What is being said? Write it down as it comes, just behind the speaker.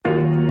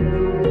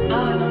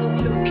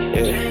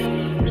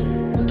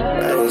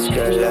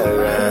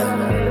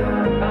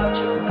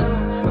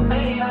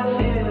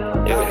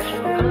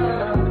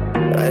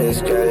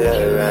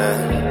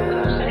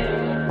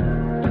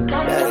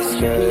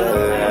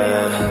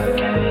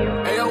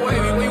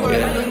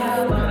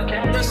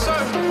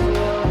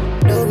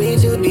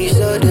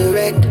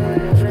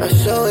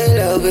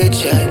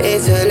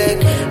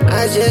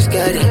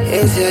gotta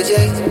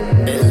interject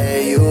and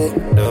let you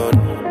know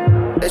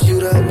that you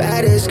the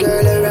baddest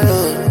girl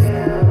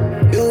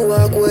around. You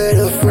walk with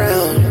a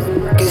frown,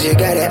 cause you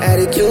got an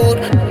attitude,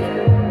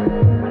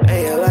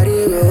 and your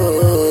body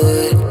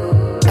rude.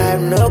 I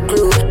have no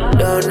clue,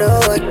 don't know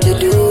what to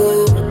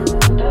do.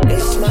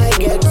 This might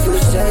get too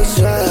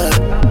sexual.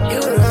 You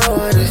know I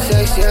wanna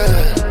sex ya.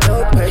 No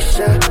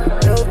pressure,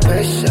 no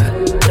pressure,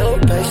 no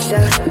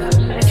pressure.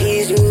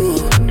 Tease you,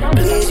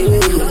 please you,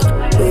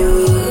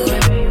 ooh.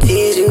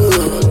 Tease you,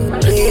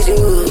 please you,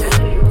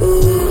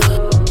 ooh.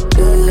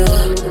 Ooh no,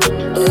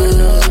 ooh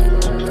no.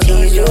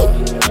 Tease you,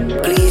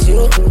 please you,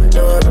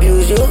 no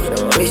abuse you,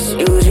 no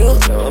misuse you,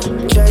 no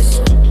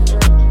trust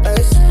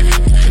us.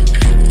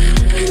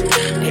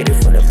 Hit it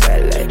from the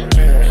back like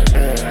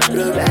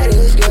the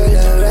baddest girl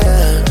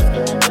around,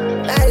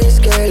 baddest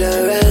girl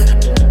around,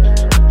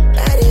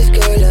 baddest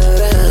girl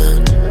around.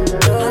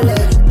 Don't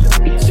left,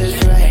 just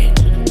right.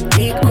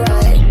 Be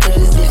quiet,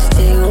 cause this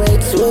thing way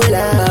too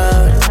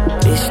loud.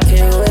 This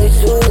thing way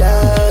too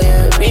loud,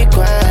 yeah. Be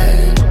quiet,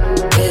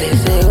 cause this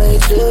thing way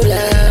too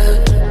loud.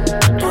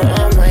 Put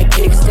on my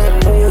kicks that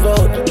move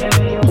out,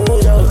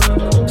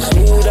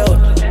 smooth out.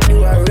 You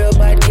a real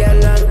bad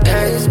girl, I'm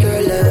baddest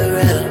girl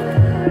around,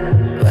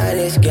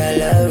 baddest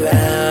girl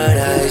around,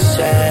 I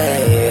swear.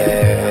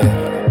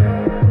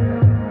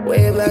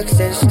 Way back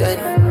since then,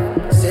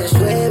 since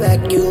way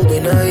back you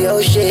been on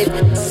your shit.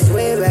 Since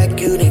way back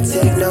you didn't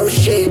take no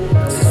shit.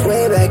 Since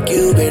way back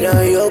you been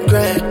on your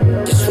grind.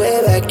 Just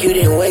way back you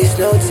didn't waste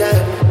no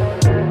time.